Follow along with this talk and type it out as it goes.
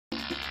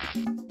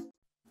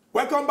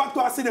Welcome back to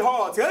our city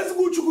hall. Let's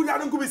go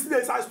to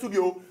inside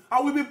studio.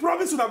 I will be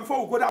promising that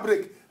before we go that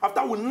break,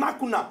 after we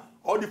nakuna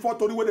all the 4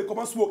 story when they come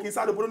and smoke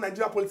inside the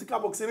Nigeria political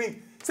boxing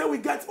ring. Say we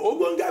get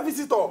Ogonga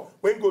visitor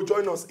when go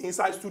join us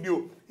inside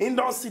studio. In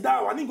don't sit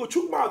down and go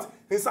chook mouth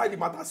inside the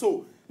matter.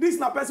 So this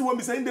na person when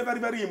be saying they very,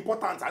 very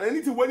important. And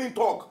anything when he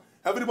talk,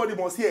 everybody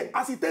must hear.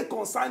 As he take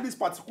concern this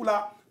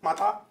particular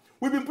matter,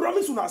 we've been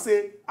promising to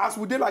say, as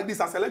we did like this,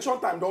 as election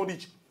time don't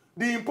reach.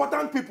 The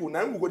important people,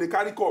 now we go to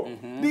carry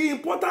come. The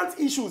important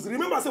issues,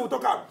 remember I say we talk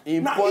about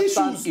now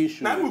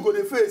issues, now we go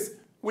to face.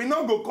 We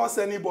not go curse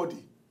anybody.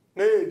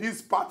 Hey,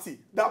 this party,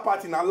 that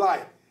party, na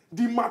lie.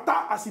 The matter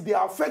as they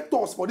affect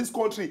us for this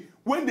country,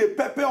 when they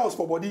prepare us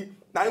for body,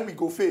 now we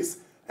go face.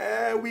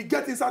 We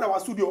get inside our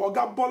studio,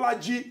 Oga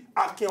Bolaji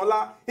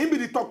Akinola, he be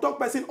the talk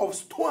person of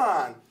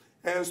STOAN.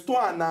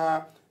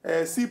 STOAN,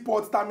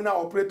 Seaport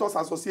Terminal Operators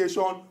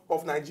Association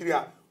of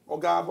Nigeria.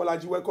 Oga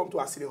Bolaji, welcome to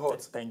our city hall.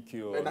 Thank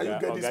you. And now you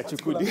get this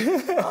particular.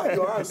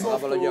 Your hand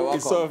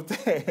soft. Soft.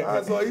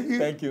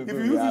 Thank you. If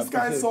you use this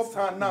kind of soft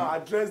hand now,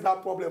 Mm-hmm. address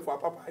that problem for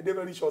Papa. I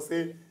very sure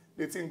say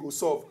the thing go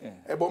solve.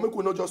 Yeah. But we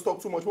could not just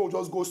talk too much. We will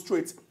just go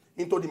straight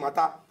into the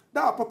matter.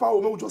 That Papa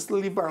will just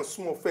leave and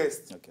small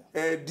first.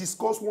 Okay.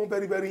 Discuss one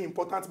very, very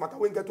important matter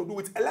when get to do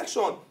with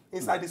election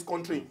inside this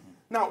country.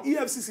 Now,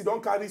 EFCC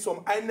don't carry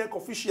some INEC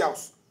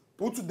officials.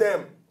 Put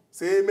them.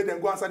 Say, make them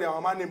go answer their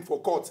mama name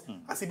for court.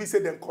 As if say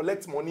them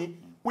collect money.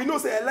 We know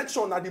say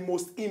election are the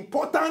most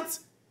important,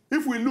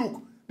 if we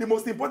look, the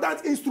most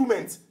important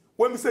instrument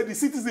when we say the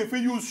citizen if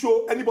you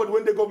show anybody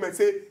when the government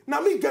say, now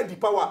me get the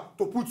power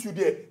to put you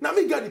there. Now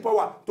me get the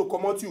power to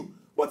promote you.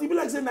 But it be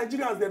like say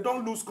Nigerians, they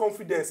don't lose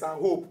confidence and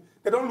hope.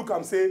 They don't look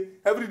and say,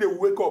 every day we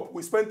wake up,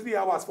 we spend 3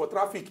 hours for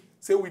traffic.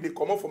 Say we they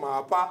come up from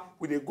our papa,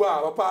 we they go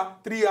our papa,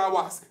 3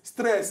 hours,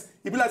 stress.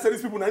 It be like say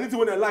these people, anything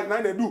when they like, now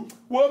they do.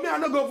 Well, me I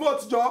not go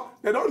vote, Joe.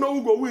 They don't know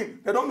who go win.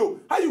 They don't know.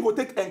 How you go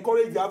take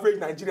encourage the average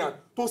Nigerian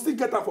to still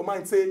get out for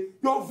mind, say,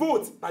 your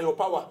vote and your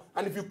power.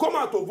 And if you come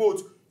out to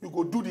vote, you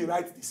go do the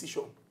right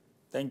decision.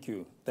 Thank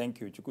you,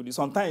 Chukudi.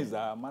 Sometimes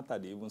that matter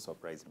they even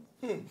surprise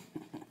me.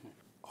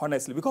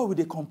 Honestly, because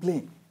they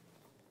complain,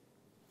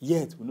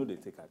 yet we know they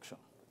take action.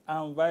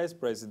 And Vice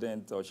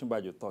President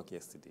Oshimbajo talked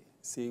yesterday.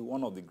 Say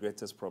one of the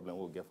greatest problems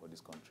we'll get for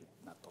this country.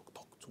 Now talk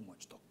too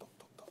much, talk.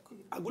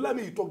 Agula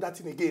me you talk that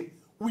thing again.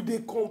 We they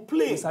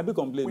complain.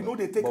 We know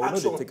they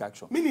take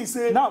action. Meaning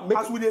say now,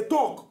 as we they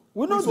talk,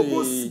 we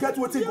suppose get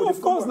what they go.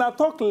 Of course, now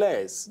talk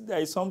less. There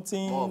is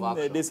something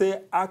they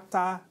say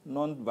acta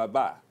non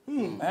verba.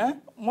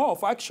 More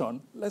of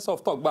action, less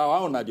of talk. But I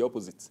want the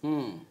opposite.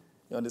 You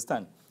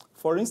understand?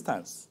 For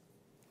instance,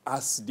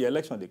 as the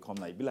election they come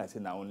now, it be like say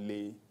now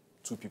only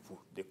 2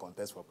 people they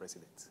contest for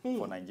president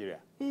for Nigeria.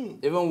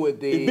 Even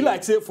with the it be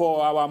like say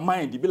for our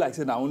mind, it be like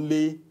say now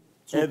only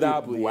either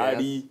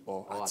Buhari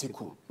or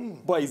Atiku.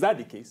 But is that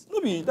the case?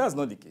 No, that's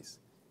not the case.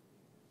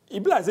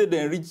 It be like say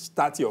they reach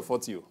 30 or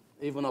 40.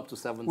 Even up to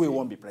 70. We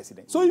won't be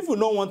president. So if you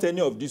don't want any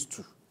of these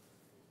 2,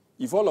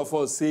 if all of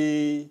us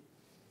say,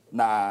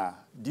 nah,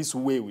 this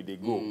way we they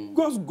go,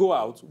 just go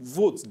out,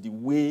 vote the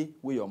way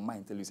your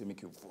mind tell you say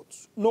make you vote.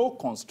 No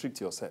constrict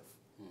yourself.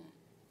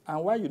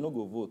 And why you no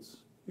go vote?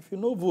 If you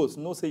no vote,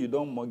 no say you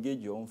don't mortgage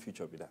your own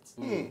future with that.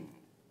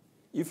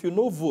 If you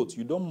no vote,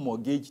 you don't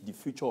mortgage the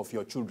future of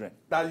your children.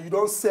 That you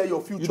don't sell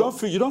your future.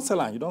 You don't sell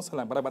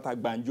them.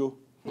 But banjo,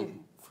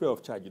 free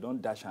of charge. You don't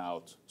dash them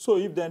out. So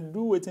if they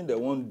do what they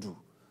won't do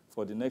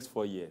for the next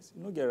 4 years,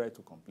 you don't get right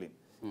to complain.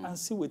 And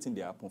see what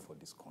they happen for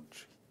this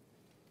country.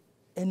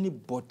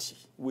 Anybody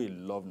will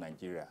love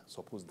Nigeria,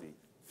 suppose they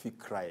feel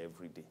cry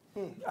every day.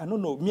 I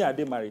don't know. Me, I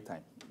do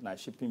maritime. Now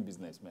shipping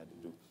business, me,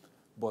 I do.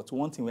 But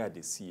one thing where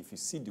they see, if you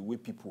see the way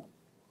people,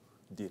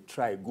 they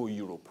try go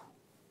Europe.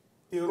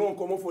 They run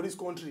come up for this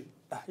country.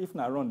 If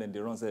not run, then they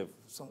run.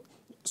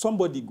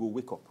 Somebody go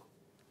wake up,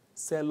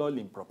 sell all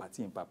in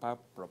property, in papa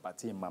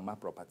property, in mama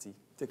property,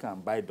 take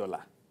and buy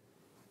dollar.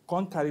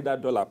 Can't carry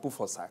that dollar, put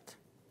for sack.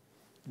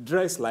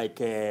 Dress like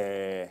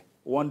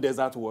one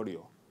desert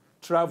warrior.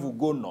 Travel,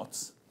 go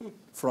north.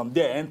 From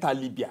there, enter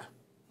Libya.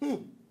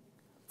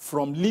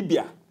 From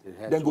Libya,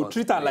 then go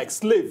treat her like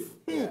slave.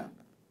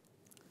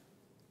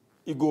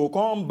 You go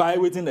come buy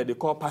waiting that they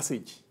call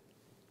passage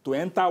to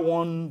enter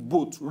one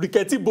boat,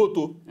 rickety boat.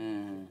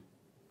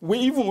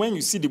 Even when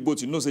you see the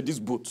boat, you know say this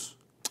boat.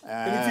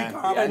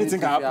 Anything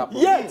can happen.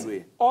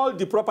 Yet, all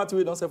the property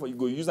we don't sell for you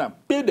go use and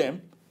pay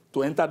them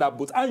to enter that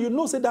boat. And you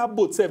know say that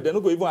boat safe, they're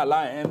not going to even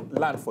allow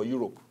land for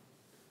Europe.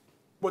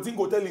 But he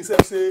go tell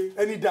himself say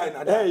any die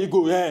na die. You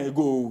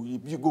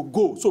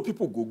go. So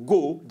people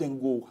go, then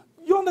go.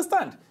 You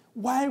understand?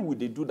 Why would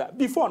they do that?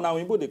 Before now,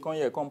 when they come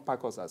here, come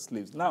pack us as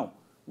slaves. Now,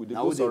 we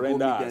go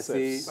surrender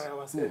ourselves.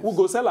 We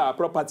go sell our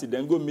property,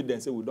 then go meet them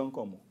and say, we don't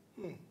come.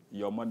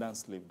 Your modern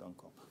slave don't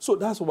come. So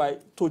that's why,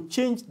 to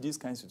change this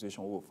kind of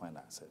situation, we will find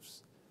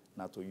ourselves.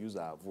 Now to use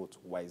our vote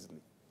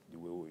wisely, the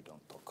way we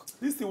don't talk.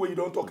 This is the way you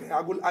don't talk.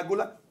 I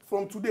go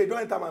from today, don't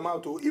enter my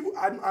mouth.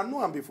 I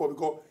know him before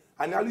because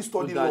I nearly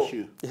studied law.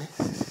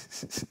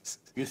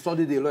 You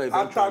studied the law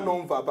eventually. Acta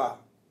non verba.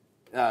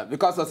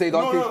 Because I say you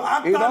don't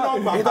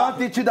no, don't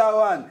teach you that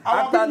one.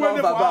 Actor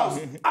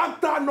non-verbal.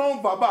 Actor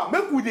non-verbal.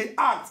 Make we dey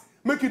act.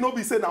 Make it not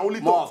be say na only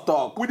More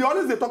talk. We dey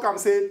always dey talk and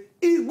say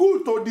it's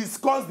good to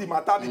discuss the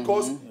matter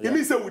because it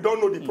means say we don't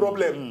know the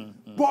problem.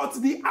 But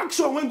the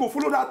action when go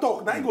follow that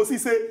talk, now you go see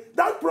say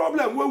that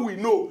problem when we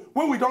know,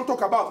 when we don't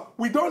talk about,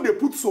 we don't dey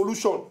put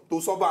solution to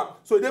solve am.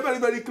 So it's very,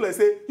 very clear.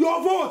 Say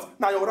your vote,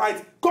 now your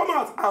right. Come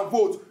out and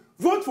vote.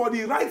 Vote for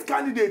the right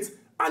candidate.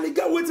 And you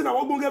get waiting and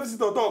what go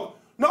visitor talk.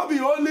 Not be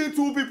only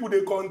 2 people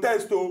they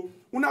contest to.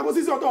 Una go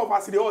see sort of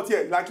as the hot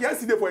here. Like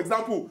yesterday, for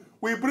example,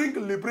 we bring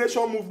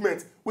Liberation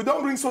Movement. We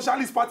don't bring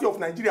Socialist Party of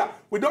Nigeria.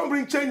 We don't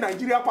bring Change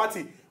Nigeria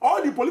Party.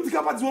 All the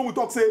political parties when we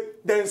talk say,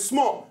 then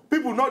small.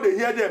 People know they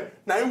hear them.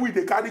 Now we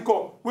they carry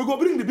come. We go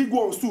bring the big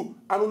ones too.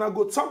 And una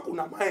go talk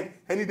una mind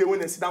any day when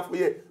they sit down for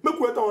here. Make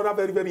we talk on that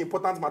very, very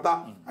important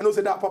matter. I know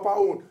say that Papa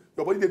own.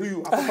 Your body they do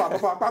you.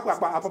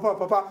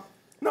 Papa.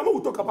 Now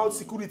we talk about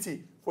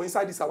security for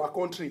inside this our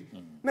country.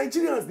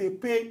 Nigerians they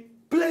pay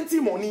plenty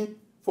money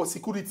for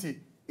security.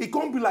 It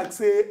can't be like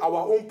say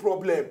our own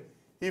problem.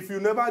 If you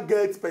never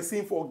get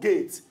person for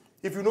gate,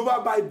 if you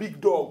never buy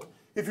big dog,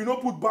 if you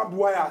don't put barbed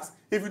wires,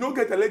 if you don't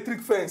get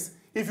electric fence,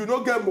 if you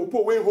don't get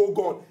mopo wey hold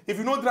gun, if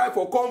you don't drive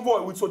for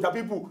convoy with soldier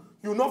people,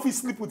 you no fit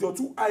sleep with your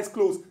 2 eyes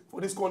closed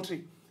for this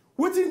country.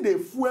 Wetin dey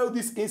fuel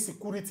this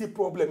insecurity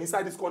problem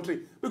inside this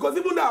country? Because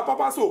even though our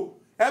papa so,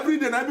 every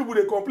day now people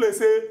dey complain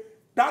say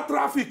that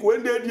traffic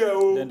when dey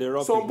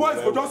there, some boys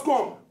go just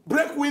come,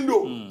 break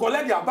window,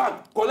 collect their bag,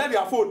 collect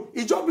their phone.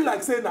 It just be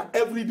like saying na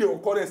everyday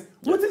occurrence.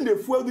 Wetin dey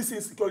fuel this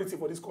insecurity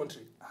for this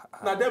country?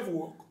 Na devil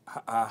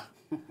work.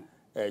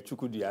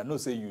 Chukudi, I know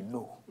say you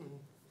know.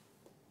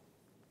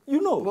 You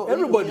know, well,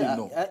 everybody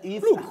know.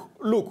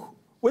 Look,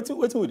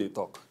 wetin will they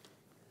talk?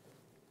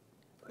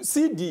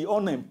 See the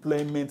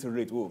unemployment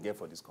rate we will get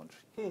for this country.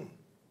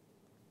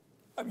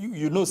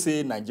 You know,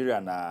 say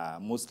Nigeria na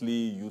mostly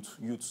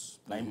youths,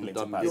 plenty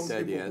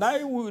yes.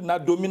 Now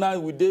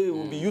dominant will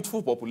be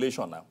youthful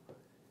population now.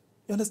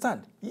 You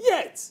understand?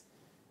 Yet,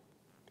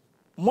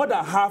 more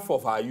than half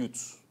of our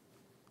youth,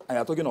 and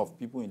you're talking of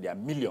people in their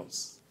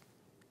millions,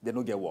 they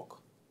don't get work.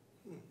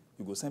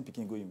 You go send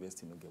Peking, go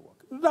invest in, no get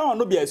work. That one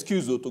no be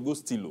excuse to go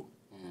steal.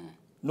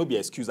 No be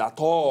excuse at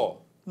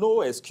all.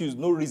 No excuse,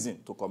 no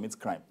reason to commit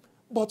crime.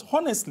 But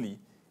honestly,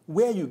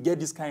 where you get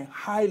this kind of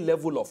high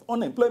level of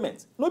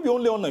unemployment, not be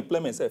only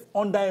unemployment,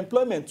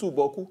 underemployment too,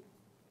 Boku.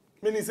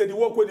 Meaning say the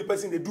work where the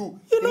person they do,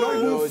 you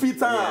know, even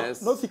fit am.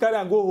 Yes. No fit carry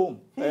and go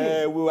home.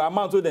 We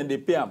amount to them they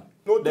pay them.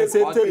 No, they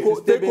say take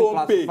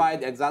home pay.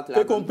 Exactly.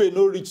 Take home pay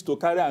no reach to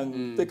carry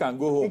and take and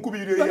go home.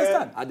 You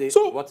understand?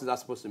 So what is that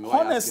supposed to mean?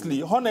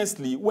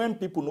 Honestly, when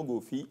people no go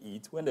fit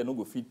eat, when they no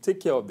go fit take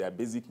care of their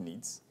basic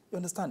needs, you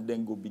understand?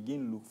 Then go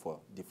begin look for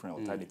different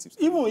alternatives.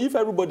 Even if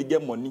everybody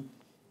get money,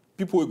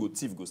 people will go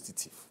thief, go still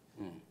thief.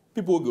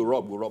 People will go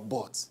rob,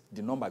 but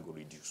the number go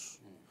reduce.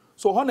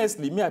 So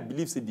honestly, me I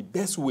believe say the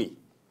best way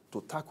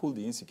to tackle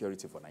the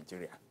insecurity for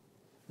Nigeria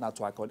now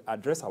to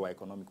address our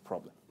economic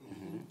problem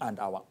and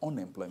our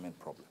unemployment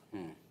problem.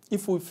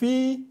 If we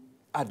feel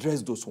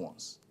address those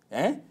ones,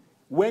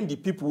 when the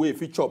people wey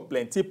fit chop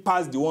plenty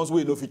pass the ones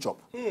wey no fit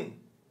chop, you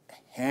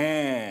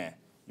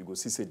go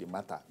see say the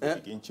matter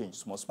begin change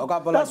small.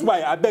 That's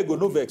why I beg go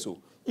no vex. So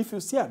if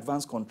you see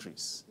advanced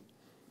countries,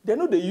 they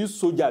know they use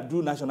soldier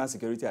do national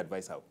security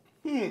advisor.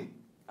 They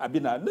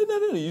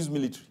use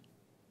military.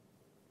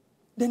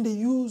 Then they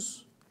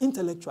use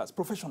intellectuals,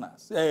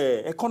 professionals,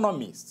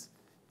 economists,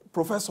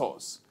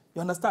 professors.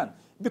 You understand?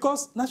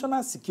 Because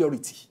national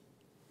security,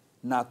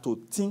 now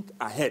to think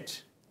ahead.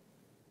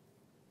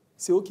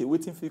 Say, okay,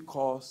 waiting for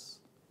cause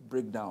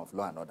breakdown of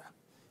law and order.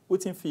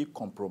 Waiting for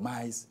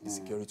compromise the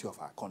security of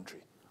our country.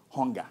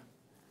 Hunger,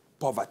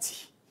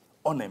 poverty,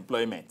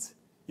 unemployment.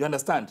 You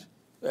understand?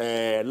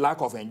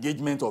 Lack of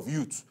engagement of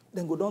youth.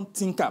 Then go down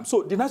think am.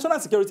 So the national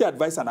security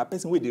advisor na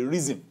person with the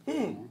reason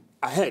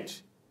ahead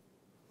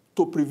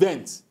to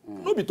prevent,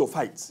 not be to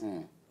fight.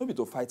 Not be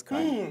to fight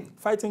crime.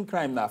 Fighting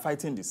crime now,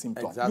 fighting the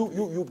symptom. Exactly.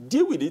 You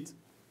deal with it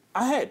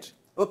ahead.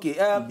 Okay.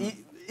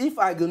 If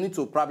I go need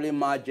to probably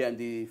merge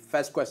the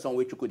first question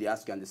which you could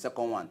ask and the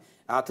second one,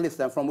 at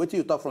least from what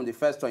you talk from the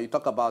first one, you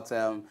talk about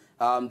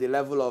the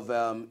level of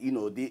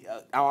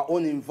our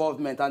own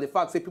involvement and the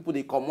fact say people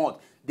they come out,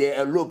 they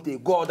elope, they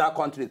go other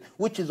countries,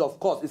 which is of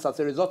course is as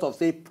a result of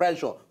say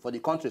pressure for the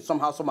country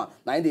somehow.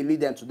 Now they lead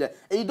them to that.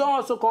 And you don't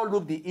also call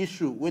look the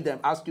issue with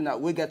them asking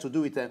that we get to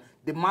do with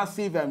the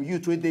massive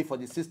youth we day for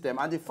the system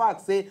and the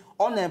fact say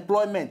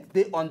unemployment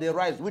they on the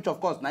rise, which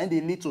of course now they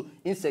lead to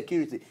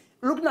insecurity.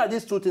 Looking at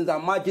these two things,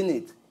 imagine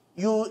it.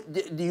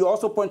 You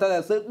also point out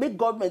and say make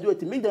government do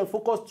it, make them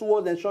focus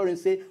towards ensuring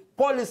say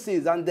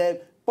policies and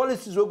the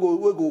policies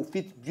will go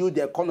fit build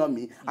the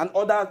economy and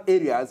other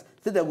areas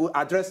so they will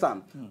address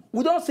them.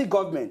 We don't see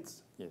government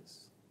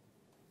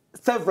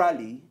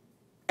severally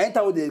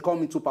enter when they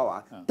come into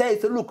power. They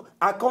say, look,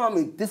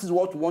 economy, this is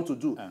what we want to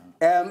do.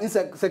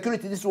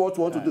 Security, this is what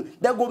we want to do.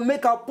 They go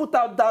make out, put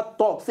out that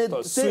talk.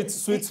 Say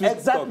sweet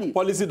exactly talk,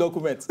 policy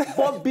documents.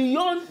 But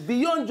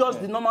beyond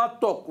just the normal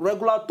talk,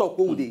 regular talk,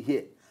 what would they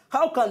hear?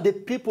 How can the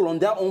people on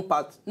their own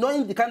part,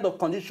 knowing the kind of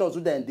conditions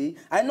within they,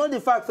 I know the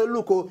fact that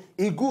look, oh,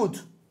 he good,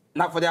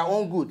 now for their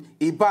own good,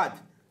 he bad,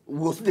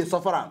 we'll see the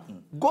sufferer.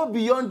 Go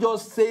beyond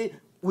just say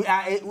we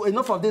are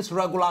enough of these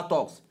regular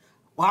talks.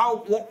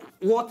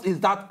 What is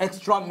that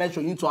extra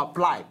measure you need to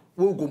apply?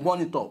 We'll go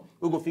monitor,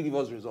 we'll go give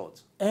us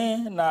results.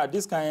 Now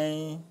this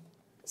kind of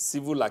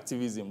civil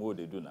activism, what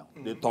they do now?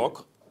 They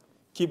talk,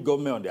 keep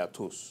government on their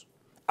toes.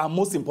 And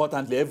most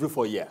importantly, every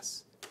 4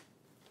 years,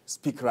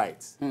 speak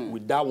right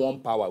with that one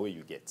power where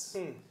you get.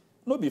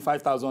 No be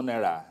 5,000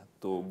 naira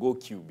to go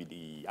queue be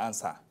the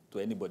answer to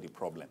anybody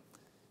problem.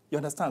 You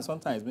understand?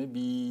 Sometimes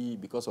maybe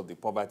because of the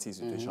poverty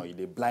situation,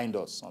 they blind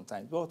us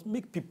sometimes. But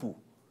make people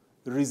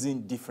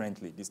reason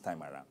differently this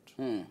time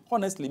around.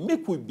 Honestly,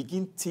 make we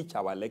begin teach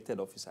our elected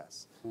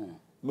officers.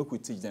 Make we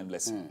teach them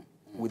lesson.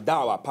 With that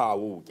our power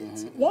we will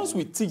get. Once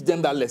we teach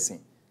them that lesson,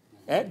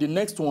 the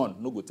next one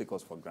no go take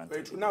us for granted.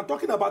 Very true. Now,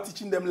 talking about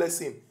teaching them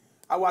lesson,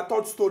 our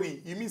third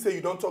story, you mean say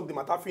you don't talk the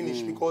matter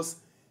finish because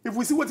if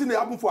we see what they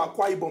happen for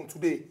Akwa Ibom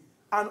today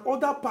and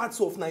other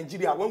parts of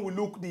Nigeria, when we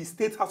look the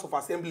State House of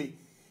Assembly,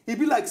 it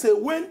be like say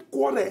when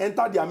quarrel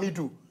enter their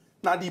middle,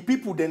 now the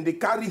people then they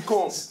carry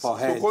guns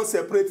to come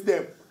separate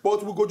them.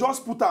 But we go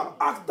just put them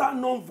after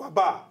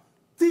non-verbal.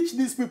 Teach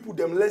these people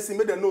them lesson,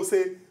 make them know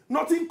say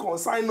nothing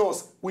concern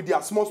us with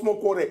their small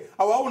quarrel.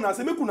 Our own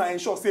say make una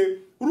ensure say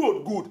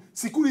road good,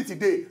 security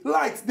day,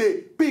 light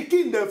day,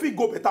 pikin dem fit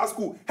go better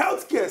school,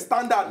 healthcare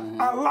standard,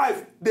 and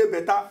life dey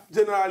better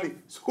generally.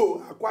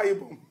 So Akwa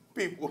Ibom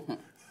people,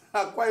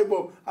 Akwa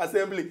Ibom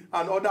assembly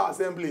and other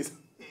assemblies,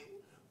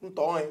 we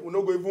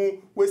no go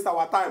even waste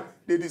our time.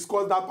 They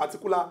discuss that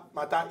particular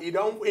matter. It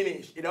don't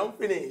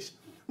finish.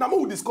 Now we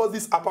will discuss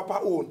this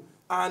Apapa own,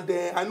 and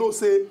I know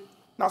say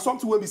now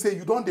something when we say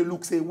you don't they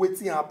look say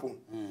wetin happen.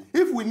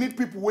 If we need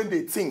people when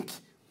they think,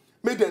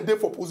 make them there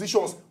for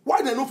positions.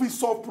 Why they no fit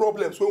solve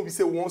problems when we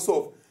say we won't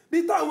solve?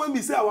 The time when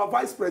we say our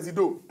vice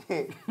president,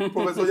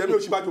 Professor Yemi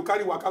Osinbajo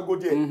carry waka go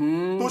there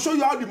to show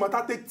you how the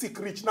matter take tick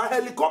reach. Now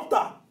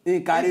helicopter, he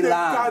carry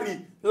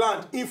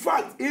land. In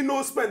fact, he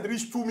no spend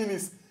reach 2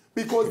 minutes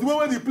because the way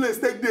when the place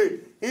take there,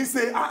 he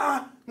say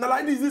now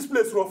like this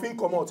place roughing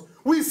come out.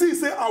 We see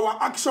say our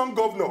action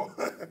governor,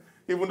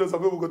 even though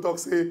some people go talk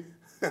say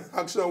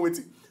action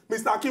waiting,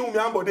 Mr. Akinwumi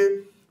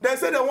Ambode. They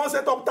say they want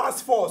set up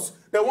task force.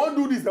 They want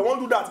do this, they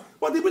want do that.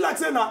 But if you like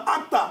say na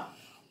actor.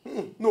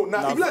 No,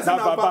 now if you like say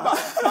na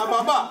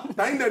baba,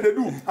 now in there they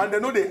do, and they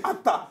know the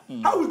actor.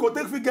 How we go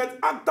take we get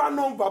actor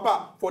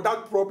non-baba for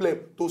that problem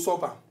to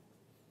solve am?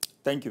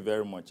 Thank you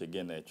very much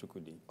again,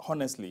 Chukwudi.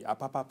 Honestly, a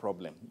Papa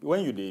problem,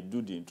 when you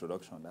do the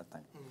introduction that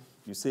time,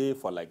 you say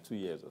for like 2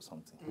 years or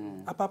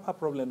something. A Papa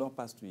problem don't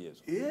pass 2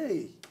 years.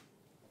 Hey.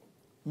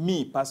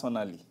 Me,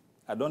 personally,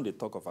 I don't dey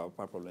talk of a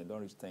Papa problem,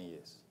 don't reach 10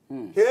 years.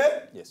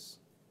 Hey? Yes.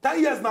 10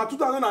 years now,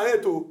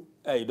 2008 oh.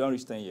 Hey, you don't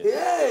reach 10 years.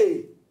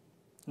 Hey!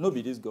 No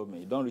be this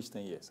government, you don't reach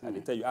 10 years. I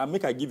tell you,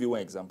 I give you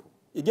one example.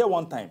 You get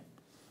one time,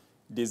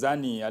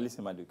 Desani Alice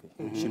Maduke,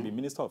 she be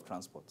Minister of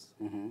Transport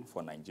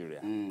for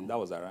Nigeria. That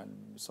was around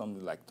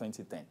something like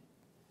 2010.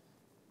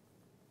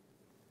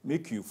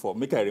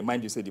 Make I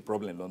remind you, say the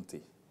problem don't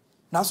take.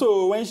 Now,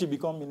 so when she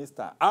become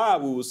minister,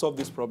 we will solve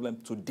this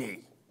problem today.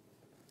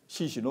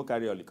 She should not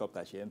carry a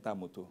helicopter, she enter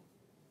motor.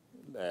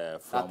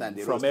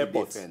 From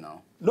airport.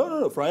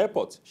 No, from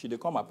airport. She dey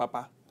come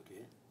Papa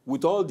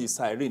with all the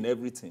siren,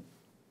 everything.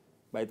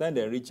 By the time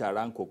they reach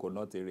around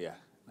Coconut area,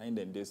 and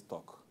then they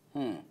stuck.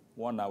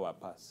 1 hour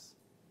pass.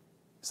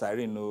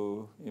 Siren,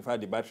 no. In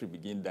fact, the battery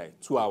begin die.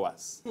 2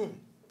 hours.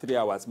 3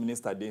 hours,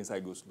 minister dey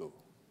inside go slow.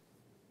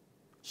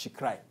 She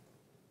cried.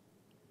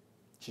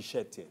 She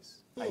shed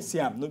tears. I see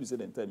am. Nobody said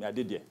them tell me. I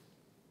did there.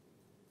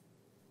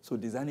 So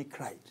Desani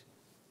cried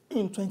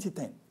in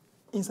 2010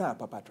 inside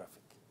Papa traffic.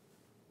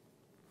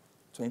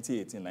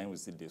 2018, we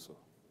still did so.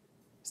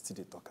 Still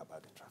they talk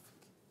about the traffic.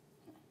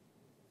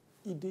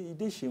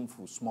 It is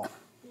shameful, small.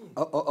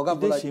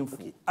 It is shameful.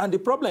 Okay. And the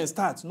problem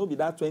starts, no be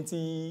that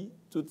 20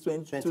 to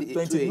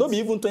 20, no be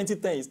even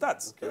 2010, it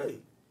starts. Okay.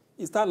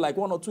 It starts like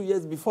 1 or 2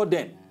 years before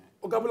then.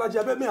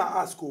 Ogabolaji, may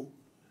I ask you,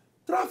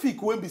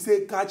 traffic when we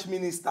say catch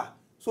minister,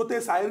 so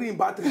they siren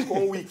battery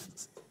 1 week.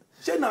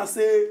 Shena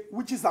say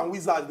witches and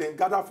wizards then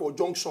gather for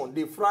junction,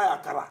 they fry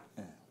akara.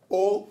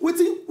 Or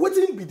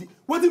waiting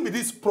be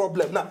this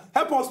problem. Now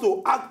help us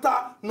to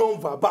actor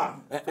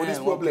non-verbal for this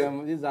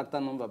problem. This actor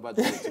non-verbal.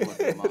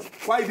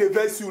 Why they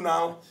vex you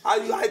now?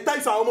 I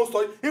times I almost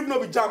study. If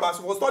not be jam, I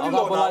was studying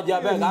law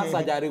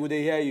now. Would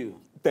they hear you?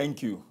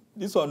 Thank you.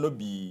 This one no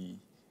be.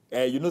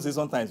 You know, say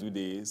sometimes we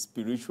dey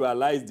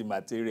spiritualize the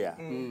material,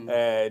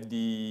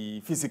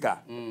 the physical,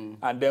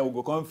 and then we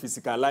go come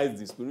physicalize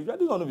the spiritual.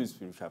 This one no be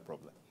spiritual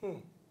problem.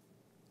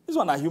 This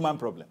one a human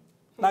problem.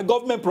 Now,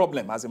 government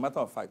problem, as a matter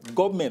of fact.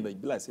 Government,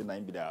 it be like say,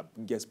 be the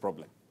biggest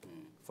problem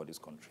for this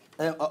country.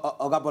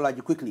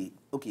 Ogabolaji, quickly,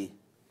 okay.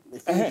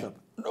 Finish up.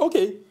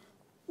 Okay.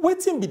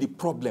 What be the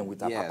problem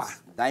with yes, Papa?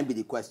 That be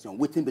the question.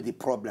 What be the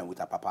problem with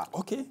Papa?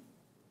 Okay.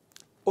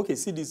 Okay,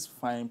 see this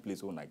fine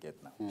place we get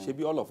now. Should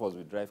be all of us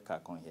will drive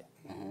car come here.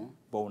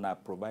 But we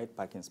provide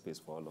parking space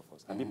for all of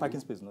us. And the parking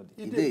space not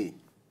there.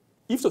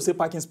 If to say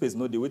parking space,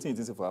 no, they waiting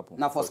to say for happen.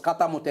 Now for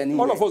scatter motor anyway.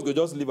 All of us go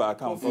just leave our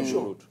account from the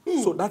road.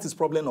 So that is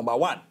problem number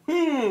one.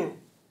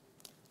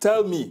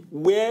 Tell me,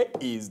 where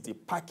is the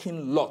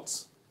parking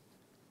lot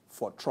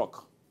for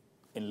truck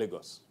in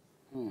Lagos?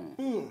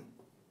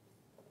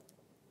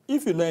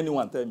 If you know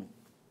anyone, tell me.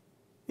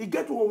 You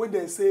get one when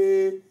they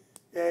say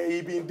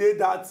he been there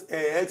that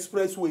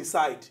expressway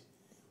side.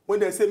 When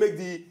they say make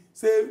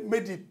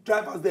the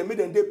drivers there, make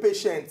them dey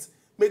patient,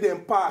 make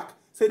them park,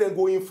 say them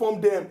go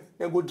inform them,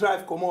 then go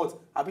drive come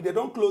out. I mean they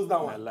don't close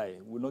down. I lie.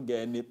 We don't get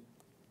any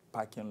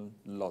parking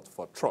lot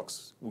for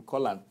trucks. We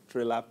call it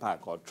trailer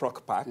park or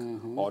truck park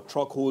or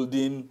truck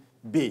holding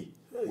bay.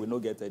 Hey. We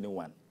don't get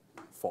anyone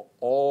for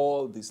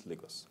all this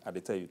Lagos. I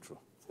tell you true.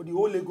 For the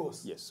whole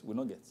Lagos? Yes, we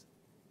don't get.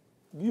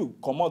 You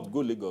come out, go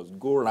Lagos,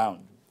 go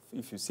around.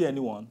 If you see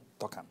anyone,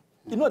 talk them.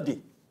 You know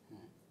they.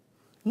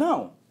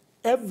 Now,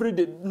 every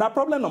day, now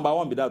problem number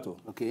one be that.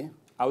 Okay.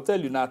 I'll tell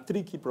you now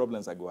 3 key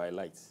problems I go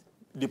highlight.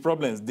 The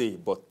problems they,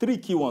 but 3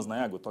 key ones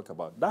now I go talk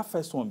about. That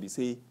first one be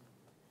say,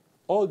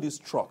 all these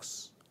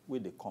trucks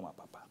where they come up,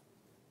 Papa,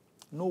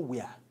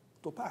 nowhere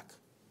to park.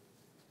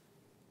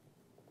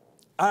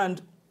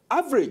 And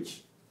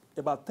average,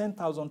 about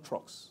 10,000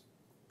 trucks.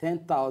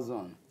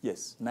 10,000?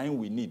 Yes, 9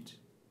 we need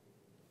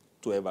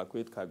to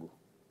evacuate cargo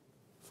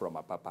from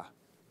Apapa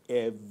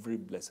every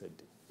blessed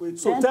day. Wait,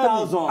 so 10,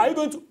 tell me, are you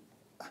going to...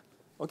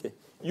 Okay,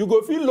 you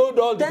go feel load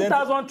all the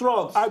 10,000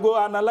 trucks? I go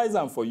analyze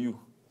them for you.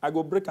 I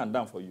go break them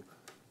down for you.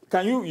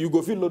 Can you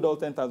go feel load all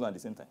 10,000 at the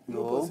same time?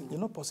 No. It's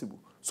not possible.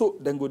 So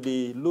then go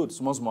they load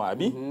small,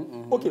 Abi?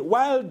 Okay,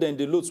 while then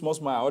they load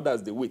small,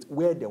 others they wait.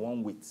 Where they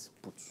want wait,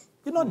 put.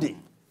 You know they.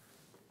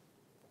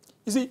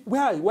 You see,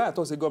 why I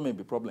thought say government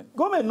be problem?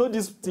 Government know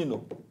this thing,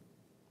 no?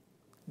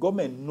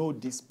 Government know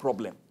this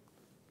problem.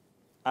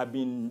 I've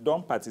been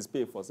done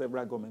participate for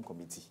several government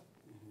committees.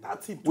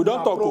 That's it. We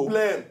don't talk.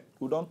 Problem.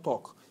 We don't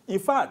talk. In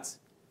fact,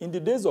 in the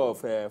days of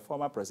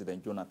former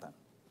President Jonathan,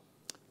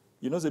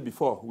 you know, say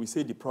before we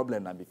say the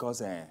problem now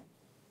because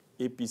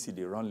APC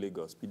they run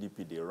Lagos,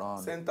 PDP they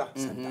run Center.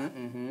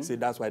 Say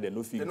that's why they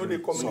no feel. They know they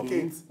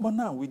communicate. But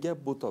now we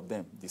get both of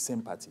them the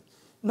same party.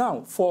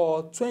 Now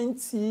for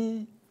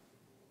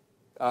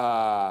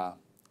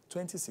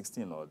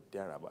 2016 or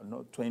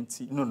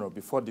thereabout,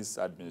 before this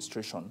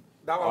administration,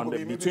 that one will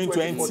be between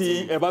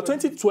about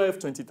 2012,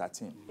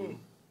 2013,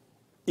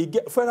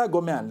 federal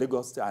government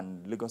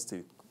and Lagos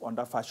State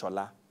under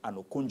Fashola and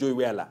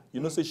Okonjo-Iweala, you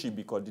know, say she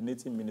be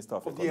coordinating minister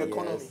of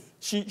economy.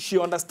 Yes. She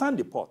understand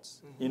the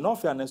ports. In all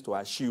fairness to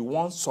her, she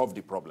won't solve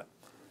the problem.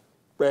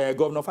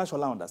 Governor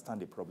Fashola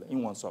understand the problem. He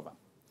won't solve it.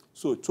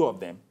 So 2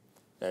 of them,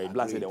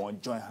 say they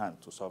want join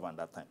hand to solve at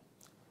that time.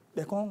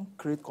 They can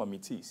create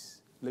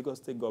committees. Lagos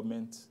State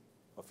government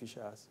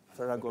officials,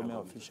 federal government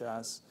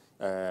officials,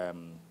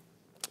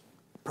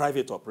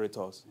 private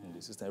operators in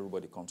the system,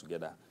 everybody come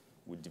together.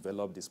 We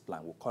develop this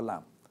plan. We call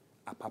them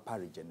a Apapa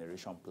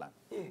regeneration plan.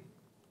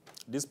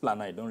 This plan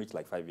now, it don't reach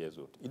like 5 years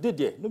old. It did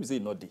there. Nobody say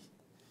it not did.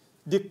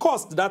 The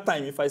cost that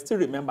time, if I still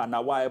remember,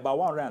 now was about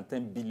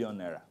 110 billion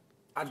naira.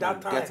 At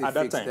that time,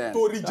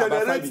 to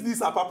regenerate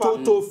this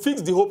Apapa. To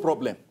fix the whole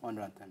problem.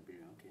 110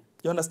 billion, okay.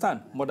 You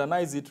understand?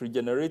 Modernize it,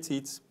 regenerate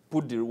it,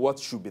 put what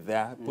should be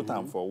there, put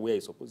them for where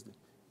it's supposed to be.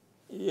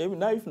 Yeah,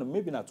 now,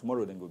 maybe not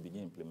tomorrow, then go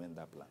begin implement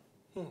that plan.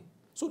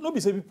 So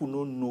nobody say people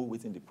don't know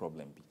within the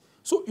problem be.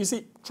 So you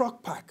see,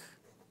 truck park,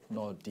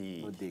 no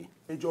day.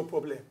 Major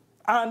problem.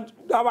 And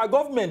our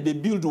government, they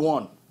build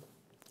one.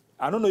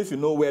 I don't know if you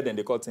know where then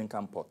they call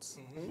Tinkan Ports.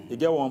 You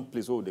get one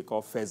place where they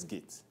call First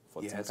Gate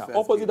for Tinkan.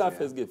 Opposite that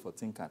First Gate for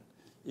Tinkan.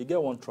 You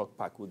get one truck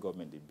park where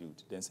government they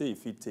build. Then say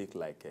if it take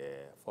like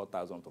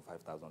 4,000 to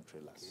 5,000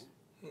 trailers.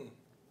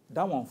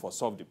 That one for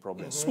solve the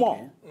problem.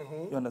 Small,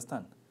 you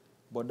understand?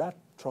 But that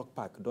truck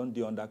park don't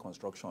be under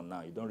construction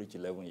now. It don't reach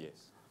 11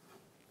 years.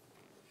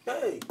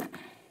 Hey,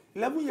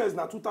 11 years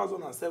now,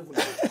 2007.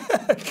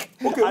 Okay,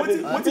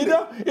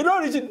 it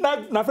don't reach it.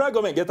 Now federal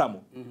government get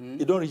them.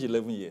 It don't reach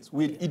 11 years.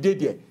 It did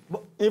there.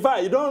 But in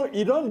fact,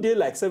 it don't did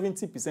like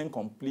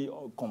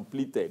 70%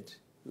 completed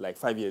like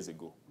 5 years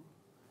ago.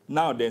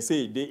 Now they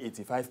say it did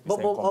 85%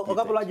 But completed.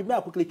 Oga Bolaji, may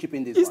I quickly chip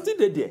in this It's one?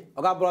 still there.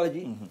 Oga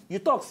Bolaji, you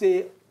talk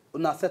say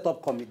una set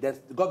up committee,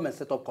 the government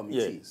set up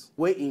committee, yes,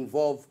 where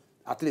involve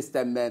at least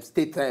state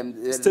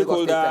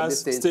stakeholders,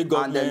 state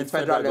government, and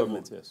federal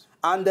government. Yes.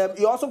 And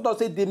you also talk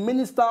say the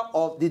minister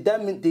of the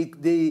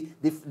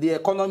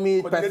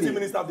economy person,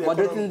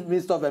 moderating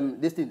minister of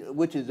this thing,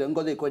 which is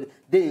Ngozi,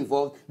 they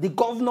involved. The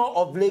governor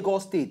of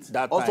Lagos State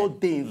also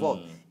they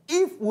involved.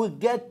 If we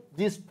get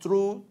these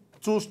two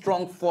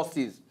strong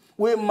forces,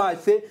 we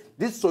might say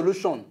this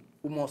solution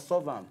we must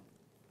solve them.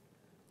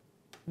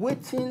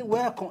 Waiting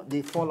where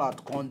they fall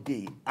out on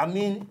day. I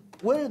mean,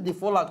 where the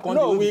fallout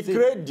country. No, we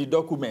create the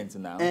document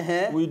now.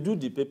 We do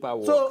the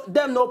paperwork. So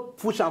them no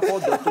push and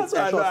forth to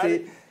ensure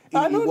say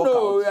I don't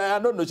know. I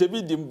don't know. Should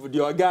be the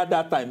Oga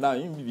that time now.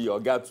 He be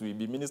Oga to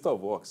be Minister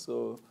of Works.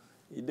 So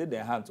he did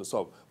their hand to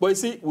solve. But you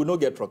see, we don't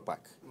get truck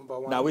park.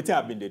 Now waiting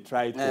have been they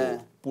try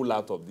to pull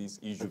out of this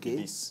issue.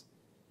 This.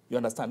 You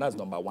understand? That's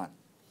number one.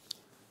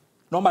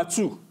 Number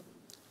two,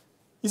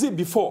 You see,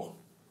 before,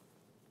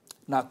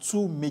 now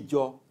 2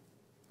 major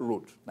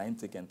roads, now you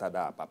take enter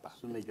that Apapa.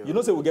 You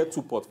know, say we get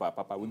 2 ports for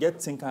Apapa. We get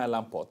Tinker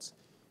Island Port,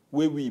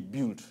 where we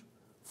build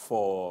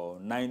for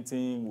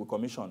we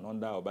commissioned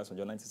under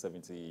Obasanjo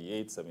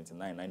 1978,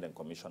 79, 9 then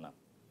commissioner.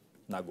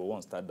 Now go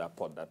on start that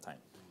port that time.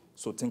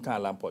 So Tinker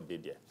Island Port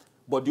did there.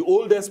 But the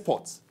oldest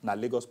port, now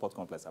Lagos Port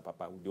Complex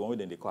Apapa, the one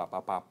they call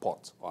Apapa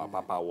Port or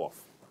Apapa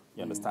Wharf.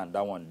 You understand?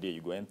 That one day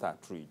you go enter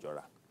through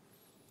Ijora.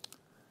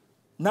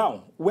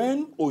 Now,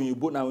 when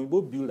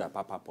Oyinbo build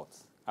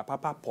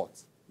Apapa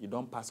Port, you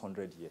don't pass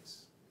 100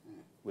 years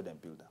with them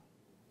build that.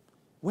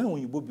 When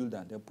Oyinbo build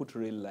that, they put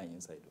rail line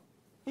inside.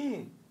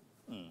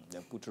 They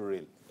put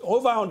rail.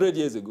 Over 100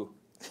 years ago.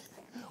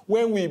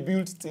 When we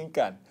built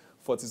Tinkan,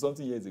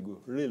 40-something years ago,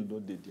 rail no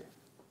did there.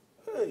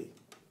 Hey.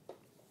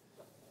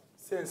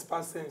 Sense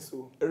pass sense,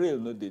 so. Rail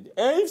no did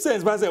there. And if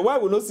sense pass sense, why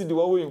we not see the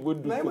one we go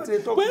do?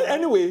 Well,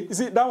 anyway, you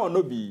see, that one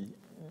not be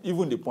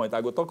even the point.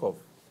 I go talk of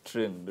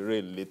train, the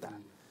rail later.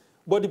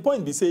 But the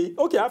point be say,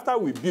 okay, after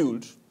we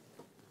build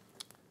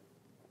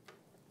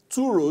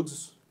 2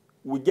 roads,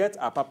 we get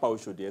Apapa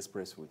Oshodi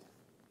Expressway.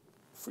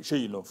 Sure,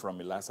 you know, from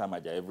Ilasa,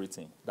 Maja,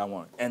 everything. That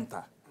one,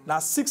 enter. Now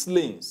 6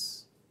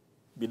 lanes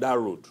be that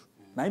road.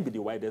 Now it be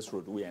the widest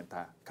road we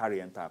enter,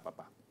 carry enter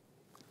Apapa.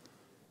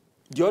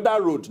 The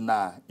other road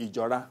now,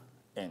 Ijora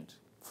end,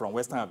 from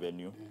Western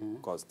Avenue,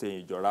 because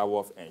stay Ijora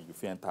Wharf and you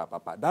enter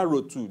Apapa. That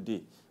road too,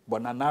 day,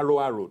 but a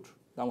narrower road.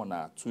 That one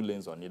are 2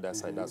 lanes on either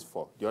side, that's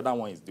 4. The other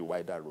one is the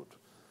wider road.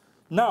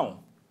 Now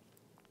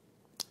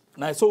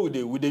so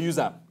we they use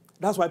them.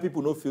 That's why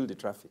people don't feel the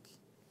traffic.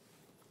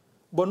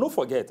 But don't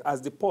forget,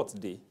 as the port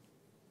day,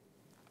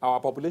 our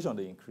population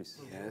they increase.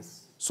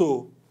 Yes.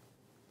 So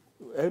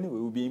anyway,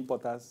 we'll be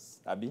importers,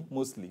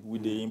 mostly. We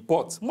they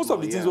import. Most of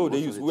the things they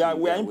use, we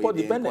are import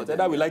dependent,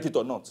 whether we like it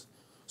or not.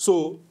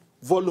 So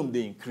volume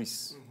they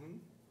increase.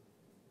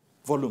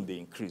 Volume they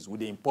increase. We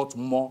they import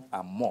more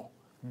and more.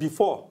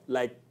 Before,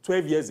 like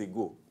 12 years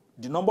ago,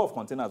 the number of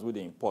containers we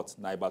they import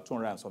now about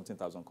 200 and something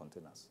thousand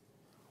containers.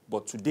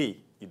 But today,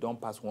 it don't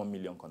pass 1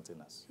 million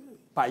containers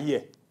per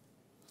year.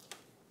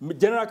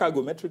 General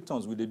cargo metric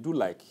tons, we they do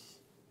like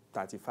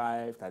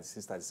 35,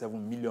 36,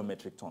 37 million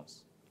metric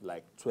tons,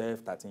 like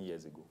 12, 13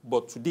 years ago.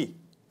 But today,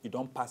 it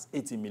don't pass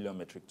 80 million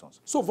metric tons.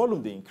 So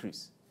volume they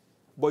increase.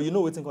 But you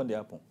know what's going to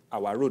happen?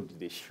 Our road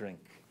they shrink.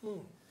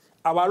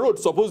 Our road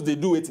suppose they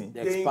do it.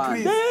 They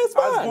increase. They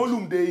expand. As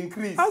volume they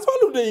increase. As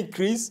volume they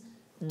increase,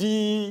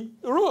 the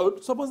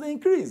road suppose they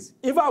increase.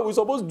 In fact, we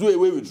suppose do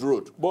away with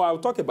road. But I'll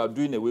talk about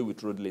doing away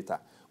with road later.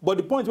 But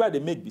the point where they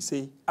make be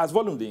say, as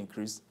volume they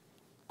increase,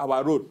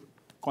 our road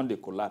can they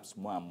collapse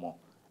more and more.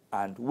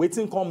 And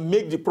waiting can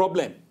make the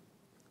problem.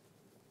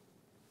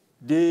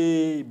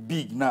 They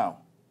big now.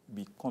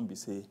 Become be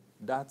say,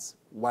 that's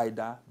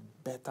wider,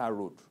 better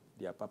road.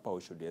 The Apapa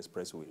Oshodi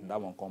Expressway.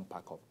 That one come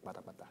pack up, pata.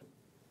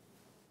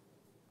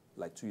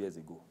 Like 2 years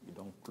ago, you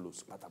don't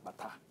close, pata.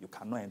 You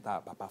cannot enter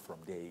Apapa from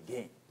there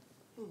again.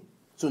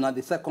 So now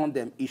the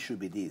second issue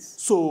be this.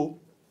 So,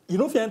 you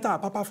know if you enter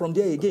Apapa from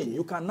there again,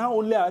 you can now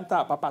only enter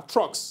Apapa,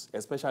 trucks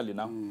especially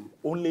now,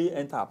 only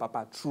enter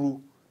Apapa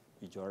through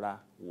Ijora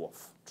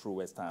Wharf, through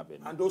Western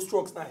Avenue. And those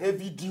trucks are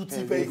heavy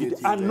duty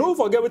vehicles. And don't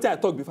forget what I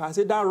talked before. I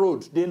said that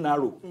road, they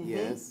narrow.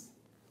 Yes.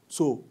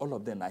 So all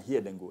of them are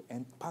here, then go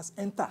and pass,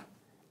 enter.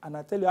 And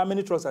I tell you how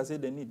many trucks I say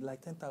they need,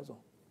 like 10,000.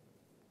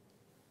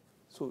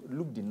 So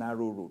look the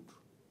narrow road.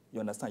 You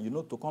understand? You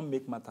know, to come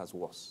make matters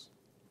worse.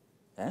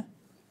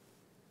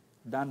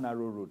 That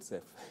narrow road,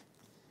 self,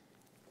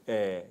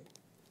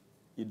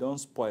 it don't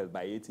spoil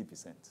by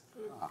 80%.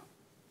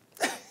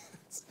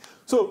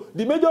 So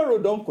the major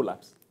road don't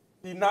collapse.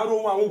 The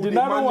narrow one,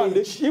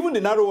 even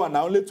the narrow one,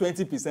 are only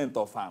 20%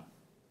 of farm.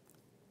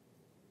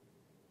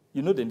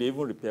 You know, then they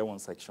even repair one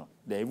section.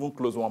 They even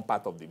close one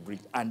part of the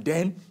bridge. And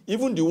then,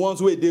 even the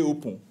ones where they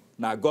open,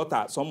 now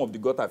gutter, some of the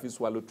gutter feel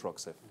swallow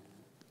trucks.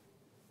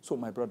 So,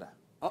 my brother,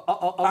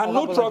 and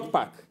no truck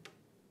park,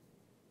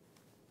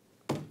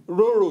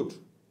 road,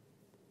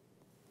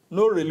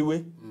 no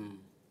railway,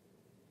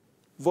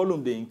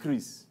 volume they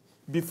increase.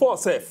 Before,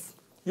 safe,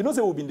 you know,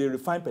 say we've been the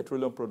refined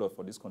petroleum product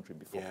for this country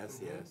before.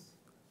 Yes.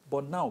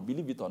 But now,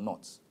 believe it or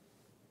not,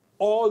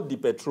 all the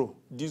petrol,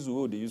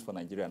 diesel they use for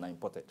Nigeria are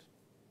imported.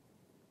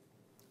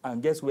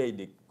 And guess where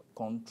they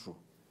come through?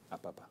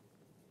 Apapa.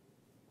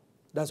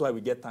 That's why we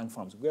get tank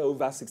farms. We have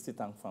over 60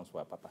 tank farms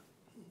for Apapa.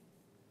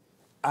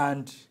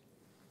 And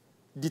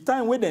the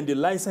time when then they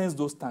license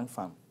those tank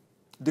farms,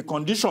 the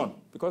condition,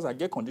 because I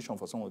get condition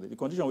for some of them, the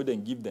condition we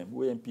then give them,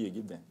 where MPA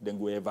give them, then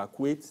go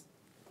evacuate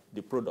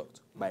the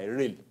product by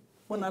rail.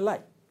 When I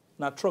lie,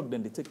 now truck,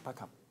 then they take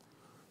pack up.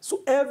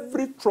 So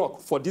every truck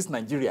for this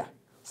Nigeria,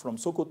 from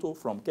Sokoto,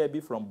 from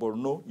Kebbi, from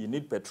Borno, you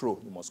need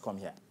petrol, you must come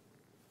here.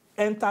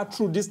 Enter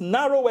through this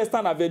narrow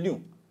Western Avenue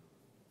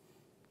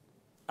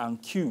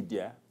and queue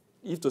there.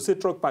 If to say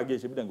truck park,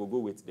 then go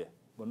wait there.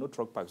 But no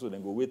truck park, so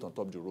then go wait on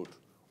top of the road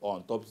or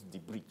on top of the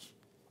bridge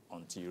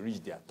until you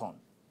reach their turn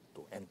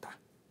to enter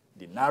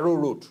the narrow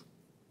road.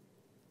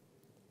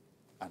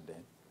 And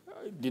then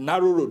the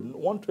narrow road,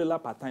 one trailer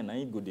per time, and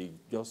it go they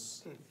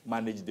just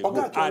manage the Okay,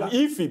 road. And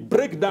if it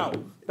break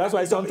down, that's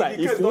why sometimes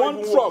if case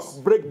one truck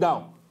break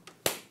down,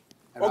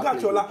 Oga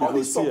Chola, all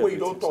this see talk where you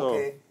don't talk,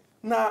 everything.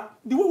 now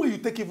the way you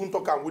take even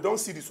talk, and we don't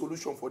see the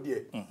solution for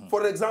there.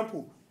 For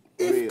example,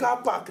 if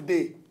car park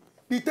day,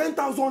 the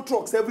 10,000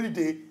 trucks every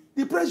day,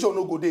 the pressure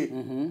no go there.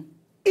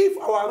 If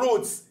our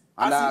roads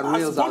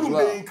as volume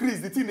they increase,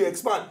 the thing they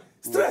expand,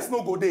 stress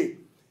no go there.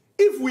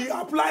 If we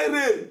apply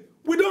rail,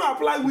 we don't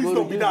apply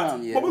wisdom with that.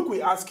 But make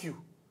we ask you,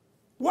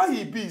 why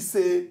he be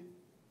say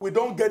we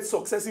don't get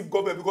successive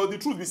government? Because the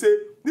truth we say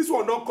this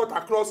one don't cut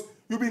across.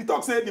 You been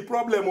talk say the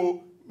problem.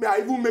 Oh, may I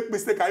even make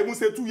mistake? I even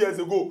say 2 years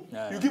ago.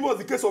 You give us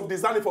the case of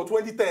Desani for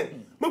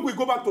 2010. Make we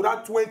go back to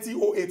that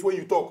 2008 when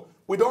you talk.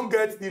 We don't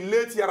get the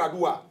late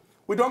Yaradua.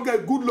 We don't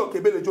get Goodluck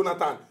Ebele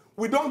Jonathan.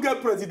 We don't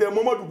get President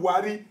Muhammadu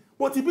Buhari.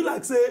 But it be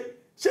like say,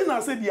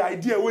 Shena say the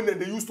idea when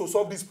they used to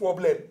solve this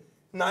problem.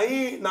 Na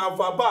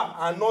Vaba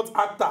and not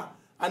actor.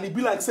 And it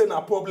be like saying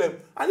a problem.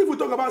 And if we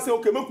talk about say,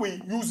 okay, make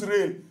we use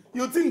rail,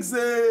 you think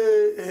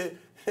say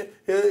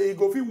it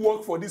go fit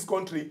work for this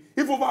country.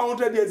 If over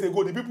 100 years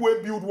ago the people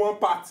will build one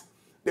part,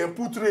 then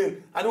put rail,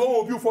 and the one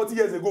will build 40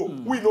 years ago,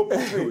 we no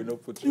put rail.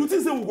 You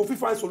think say we go fit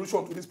find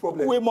solution to this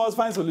problem? We must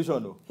find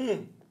solution though.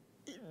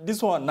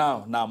 This one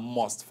now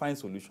must find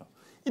solution.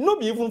 It not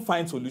be even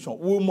find solution.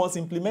 We must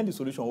implement the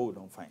solution we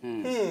don't find.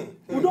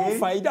 We don't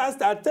find.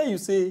 That's I tell you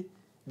say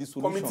the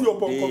solution. Committee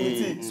upon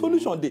committee.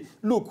 Solution day.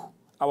 Look,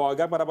 our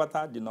Oga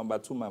Barabata, the number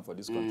 2 man for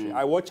this country.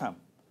 I watch him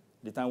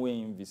the time when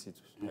he visit.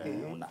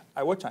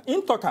 I watch him.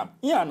 He talk him.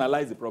 He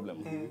analyze the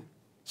problem.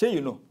 Say you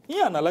know. He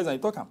analyze and he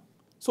talk him.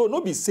 So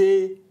no be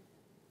say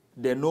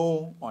they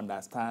no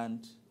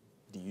understand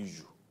the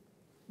issue.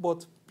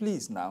 But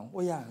please now,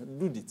 oh yeah,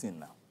 do the thing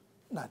now.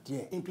 Not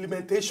there.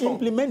 Implementation.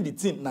 Implement the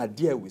thing. Not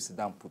there we sit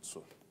down put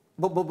so.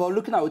 But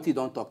looking at what you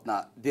don't talk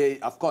now, they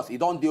of course you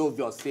don't deal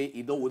obvious say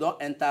we don't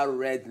enter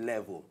red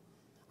level.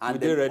 And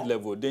the red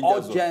level,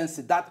 danger zone.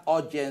 Urgency, that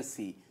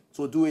urgency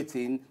to do it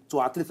in, to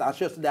at least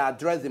assure they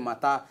address the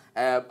matter,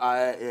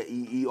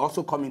 he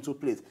also come into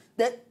place.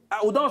 Then I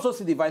would also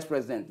see the vice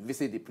president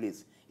visit the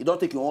place. He don't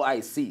take your own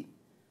IC.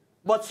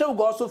 But Shehu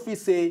go also feel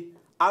say,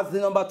 as the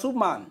number 2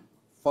 man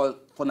for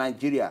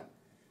Nigeria,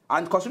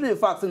 and considering the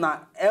fact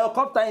that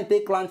helicopter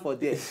intake land for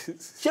there,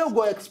 Shehu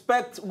go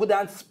expect, would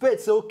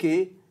anticipate, say,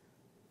 okay,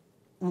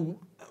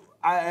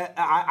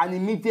 an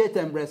immediate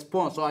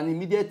response or an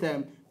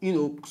immediate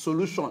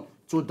solution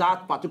to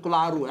that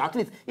particular road. At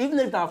least, even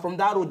if from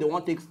that road they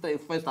want to take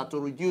steps first to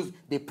reduce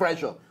the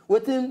pressure.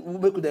 What thing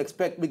we could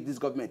expect make this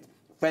government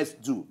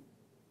first do?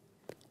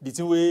 The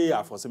thing we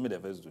are forcing me the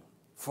first do.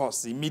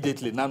 First,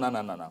 immediately,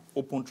 no.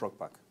 Open truck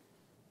park.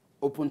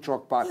 Open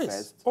truck park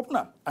first. Open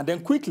up. And then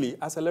quickly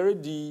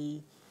accelerate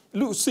the...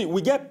 Look, see,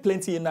 we get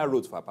plenty inner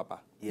roads for Papa.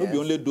 Yes. Not be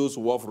only those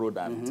Wharf Road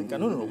and things.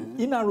 No.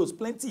 Inner roads,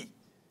 plenty.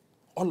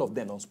 All of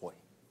them don't spoil.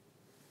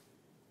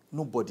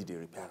 Nobody they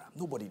repair them.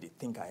 Nobody they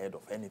think ahead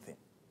of anything.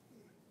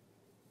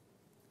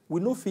 We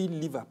no feel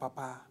leave a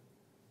Papa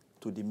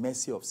to the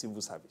mercy of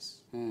civil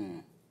service.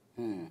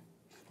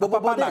 But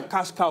Papa na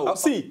cash cow.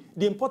 See,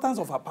 the importance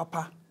of a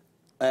Papa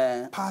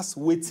pass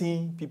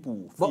waiting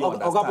people feel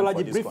understand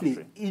for this briefly,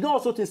 country. You know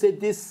also to say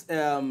this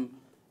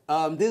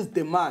this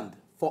demand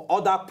for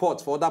other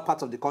ports, for other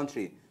parts of the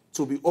country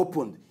to be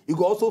opened, you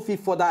could also feel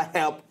further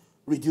help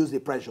reduce the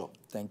pressure.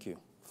 Thank you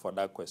for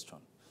that question.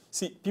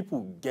 See,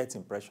 people get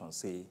impression,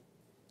 say,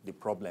 the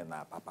problem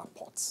are Papa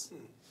ports.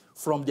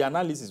 From the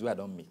analysis where I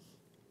don't make,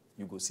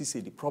 you go see,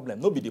 say, the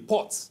problem, no be the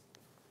ports.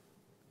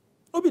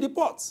 No be the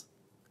ports.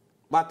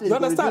 But you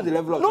understand? The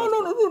level of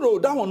no.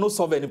 That one no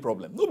solve any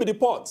problem. No be the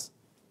ports.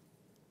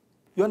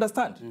 You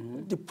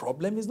understand? The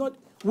problem is not,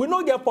 we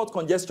don't get port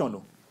congestion,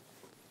 no.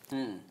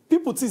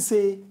 People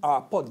say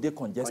our port they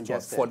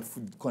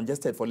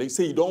congested for like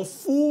say you don't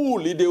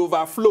full, they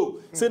overflow.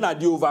 Say now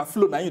the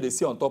overflow now you they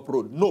see on top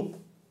road. No.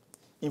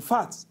 In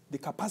fact, the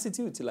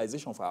capacity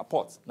utilization for our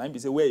port now you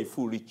say where it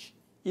full reach.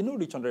 You know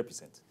reach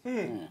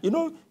 100%. You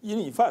know,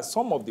 in fact,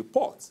 some of the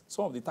ports,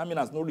 some of the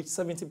terminals no reach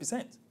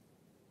 70%.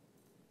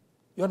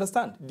 You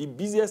understand? The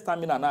busiest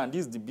terminal now, and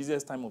this is the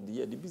busiest time of the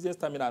year. The busiest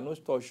terminal, no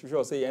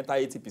sure say enter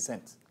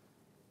 80%.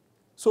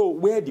 So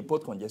where the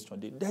port congestion?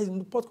 There is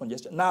no port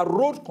congestion. Now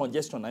road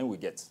congestion now we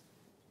get.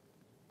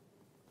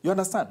 You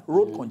understand?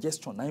 Road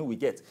congestion now we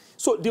get.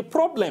 So the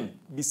problem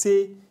be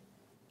say,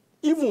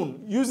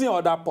 even using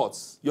other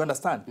ports, you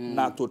understand?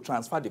 Now to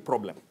transfer the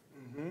problem.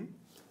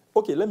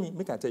 Okay, let me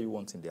tell you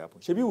one thing there.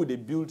 Shebi would they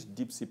build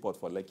deep sea port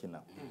for Lekki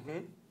now?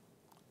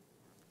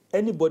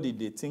 Anybody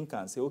they think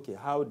and say, okay,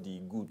 how the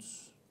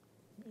goods,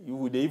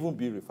 would they even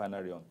be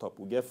refinery on top?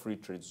 We get free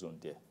trade zone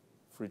there.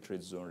 Free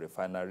trade zone,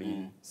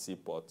 refinery,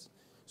 seaport.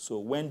 So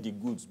when the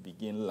goods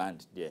begin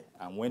land there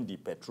and when the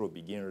petrol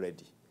begin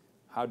ready,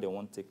 how they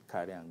want to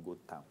carry and go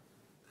town?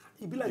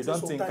 It be like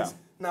sometimes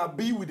now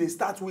B we they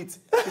start with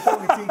before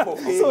we think of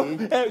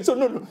A. So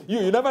no,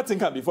 you never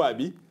think of before I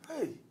be.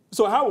 Hey.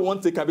 So how we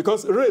want to take her?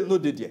 Because rail no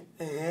did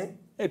there.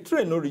 A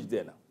train no reach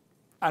there now.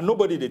 And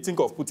nobody they think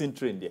of putting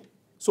train there.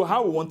 So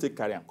how we want to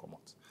carry and come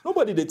out?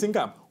 Nobody they think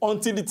am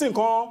until the thing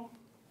come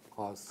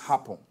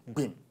happen.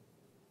 Bim.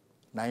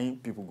 Now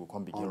people go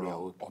come begin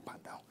run up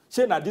and down.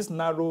 Shey na this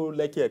narrow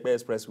Lekki Epe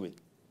Expressway.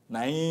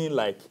 Now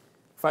like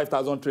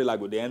 5,000 trailer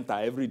go they enter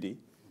every day.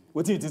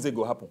 What do you think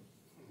go happen?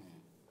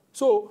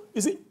 So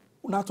you see,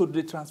 now to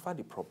they transfer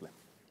the problem.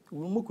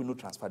 We no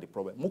transfer the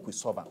problem. We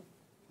solve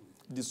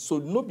them. So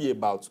no be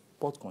about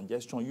port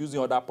congestion using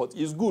other ports.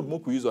 It's good.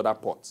 We use other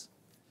ports.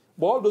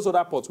 But all those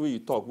other ports where you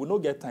talk, we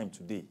don't get time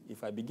today.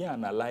 If I begin to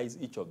analyze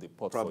each of the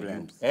ports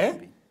problems, for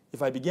you,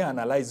 if I begin to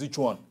analyze each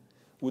one,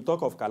 we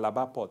talk of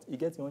Calabar Port. It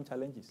gets its own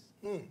challenges.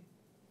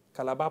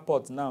 Calabar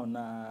Port now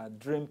na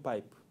drain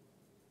pipe.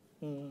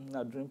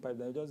 Na drain pipe.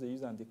 They just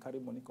use and they carry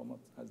money come out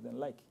as they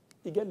like.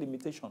 It get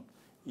limitation.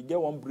 You get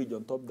one bridge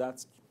on top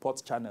that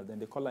port channel, then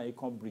they call it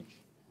Econ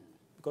Bridge.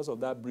 Because of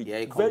that bridge.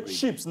 Yeah,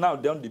 ships now,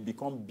 they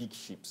become big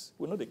ships.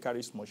 We know they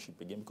carry small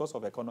ship again because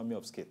of economy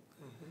of scale.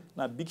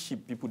 Now, big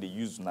ship people they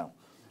use now.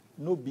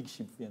 No big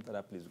ship will enter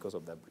that place because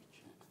of that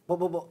bridge.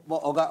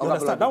 You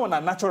understand? That one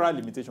a natural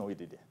limitation we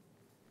did there.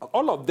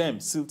 All of them,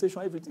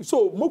 siltation, everything.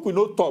 So, we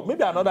no talk.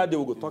 Maybe another day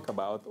we'll go talk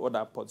about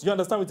other ports. You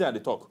understand what they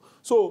talk?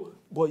 So,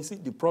 but you see,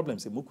 the problem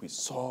is we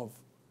solve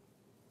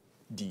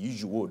the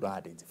issue we don't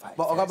identify.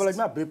 But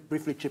let me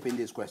briefly chip in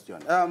this question.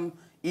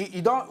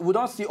 We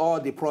don't see all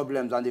the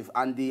problems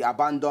and the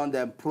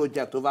abandoned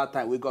project over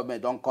time where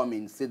government don't come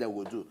in say they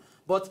will do.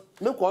 But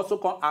we also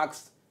can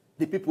ask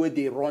the people where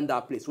they run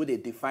that place, where they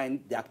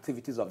define the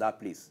activities of that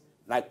place.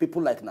 Like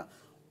people like now.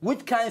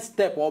 Which kind of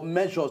step or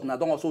measures now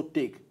don't also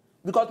take?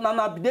 Because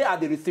Nana they are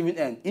the receiving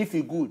end. If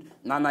you good,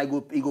 Nana go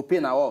pay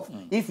now off.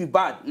 If you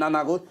bad,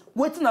 Nana go.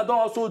 What thing I don't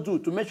also do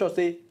to make sure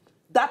say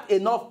that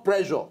enough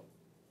pressure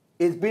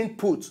is being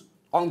put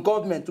on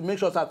government to make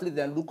sure that at least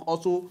they look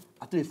also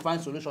at least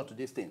find solution to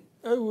this thing.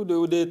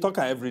 They talk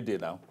every day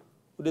now.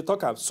 They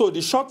talk. So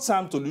the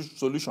short-term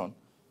solution,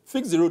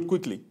 fix the road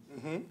quickly,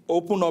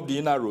 open up the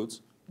inner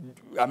roads.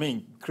 I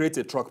mean, create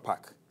a truck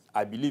park.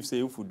 I believe,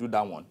 say, if we do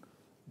that one,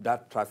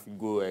 that traffic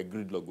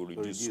gridlock will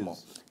reduce small.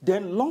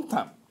 Then long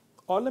term,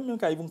 or let me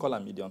even call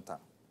it medium term,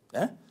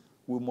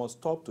 we must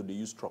stop to the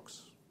use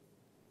trucks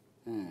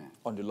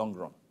on the long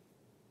run,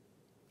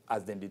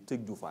 as then they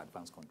take do for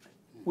advanced country.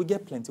 We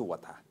get plenty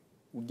water.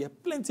 We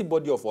get plenty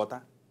body of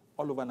water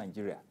all over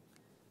Nigeria.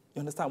 You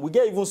understand? We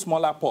get even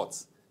smaller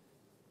ports.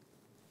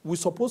 We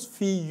suppose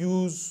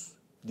use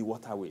the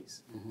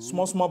waterways.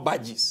 Small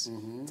barges.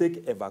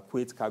 Take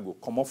evacuate cargo,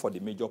 come off for the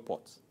major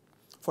ports.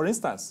 For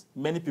instance,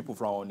 many people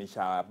from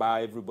Onitsha,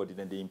 buy everybody,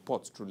 then they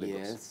import through Lagos.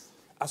 Yes.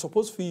 I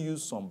suppose we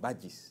use some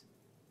barges.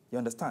 You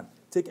understand?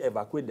 Take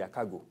evacuate their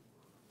cargo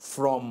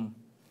from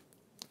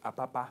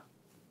Apapa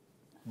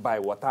by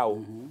water.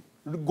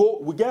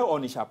 We get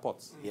Onitsha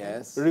ports.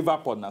 Yes. River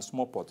port and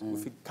small port.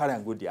 We carry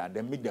and go there and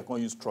then make them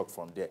use truck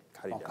from there.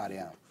 Carry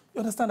out. You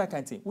understand that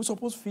kind of thing? We're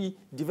supposed to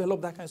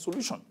develop that kind of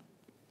solution.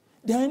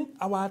 Then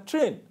our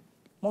train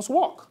must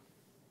work.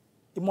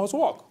 It must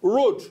work.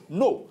 Road,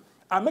 no.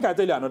 And make I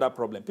tell you another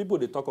problem. People,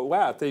 they talk,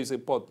 why I tell you say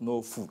port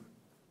no full.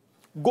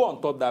 Go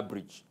on top that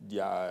bridge, the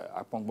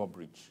Akpongbo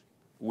Bridge,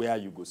 where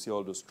you go see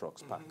all those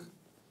trucks park.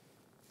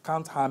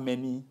 Count how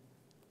many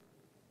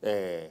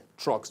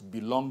trucks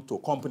belong to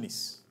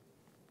companies,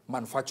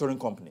 manufacturing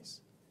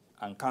companies,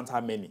 and count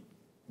how many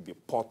be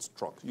port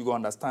trucks. You go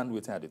understand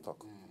what I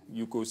talk.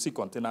 You could see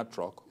container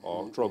truck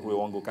or truck where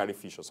one go carry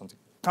fish or something.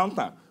 Count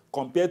them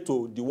compared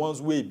to the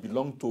ones where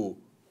belong to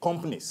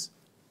companies.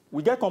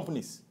 We get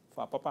companies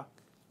for Papa.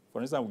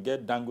 For instance, we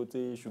get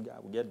Dangote sugar,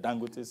 we get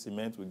Dangote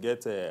cement, we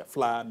get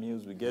flour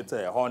mills, we get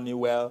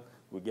Honeywell,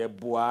 we get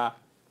Boa.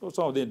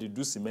 Some of them they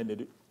do cement, they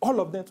do all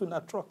of them to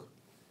that truck.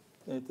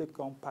 Then they take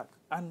on pack,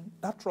 and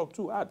that truck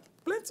too had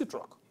plenty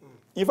truck.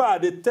 In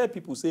fact, they tell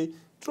people say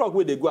truck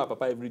where they go at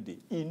Papa every day.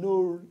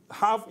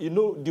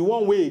 The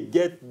one way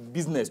get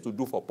business to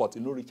do for port,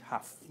 reach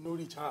half.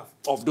 Reach half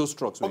of those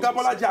trucks.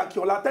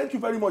 Akinola, thank you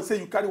very much. Say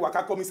you carry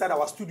waka come inside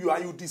our studio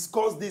and you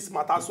discuss this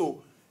matter.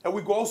 So, and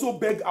we go also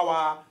beg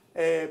our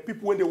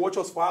people when they watch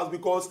us for us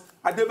because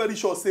I very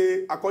sure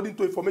say according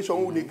to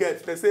information they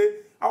get, they say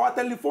our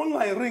telephone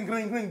line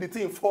ring, the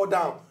thing fall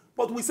down.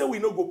 But we say we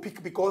no go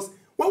pick because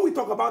when we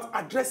talk about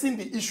addressing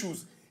the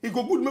issues, it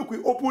go good make we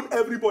open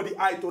everybody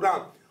eye to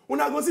them. When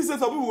I go see some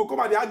people will come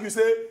and they argue,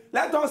 say,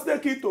 let us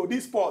take it to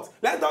this port,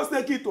 let us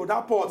take it to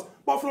that port.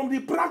 But from the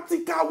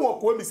practical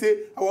work, when we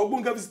say our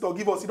Ogbonge visitor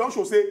give us, it don't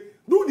show say,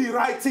 do the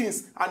right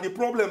things and the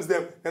problems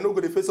them, they're not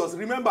going to face us.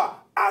 Remember,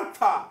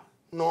 acta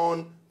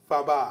non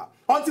faba.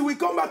 Until we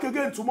come back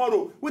again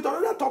tomorrow with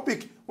another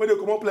topic when they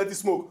come up plenty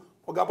smoke.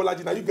 Oga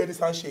Bolaji, now you get this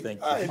handshake. Thank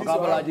you.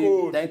 Oga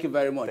Bolaji, thank you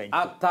very much.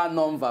 Acta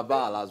non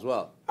verbal as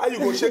well. How you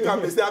go shake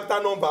and say acta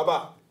non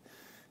verbal?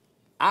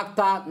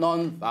 Actor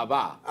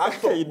non-verbal.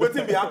 Actor,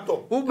 wetin be actor?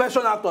 Who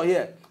mention actor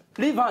here?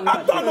 Leave hand.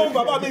 Actor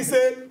non-verbal mean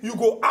say you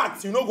go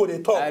act, you no go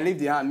dey talk. I leave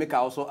the hand, make I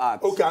also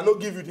act. Okay, I no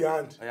give you the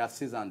hand. I have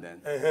season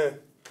then.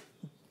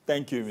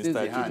 Thank you,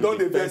 Mr. G. Don't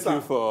dey vex am.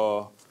 Thank you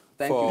for.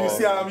 Thank you.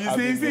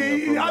 You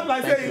see, he act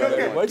like say he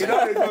no get.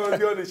 He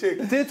don't dey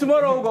shake. Till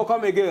tomorrow we go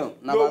come again.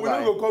 No, we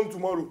no go come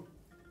tomorrow.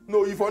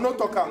 No, if I not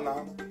talk am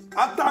now.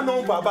 Actor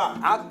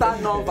non-verbal.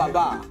 Actor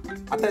non-verbal.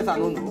 I tell you, I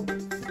don't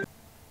know.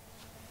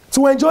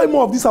 To enjoy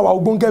more of these our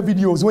Ogbonge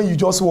videos when you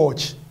just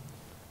watch,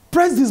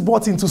 press this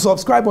button to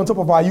subscribe on top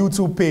of our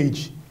YouTube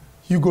page.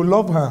 You go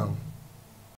love am.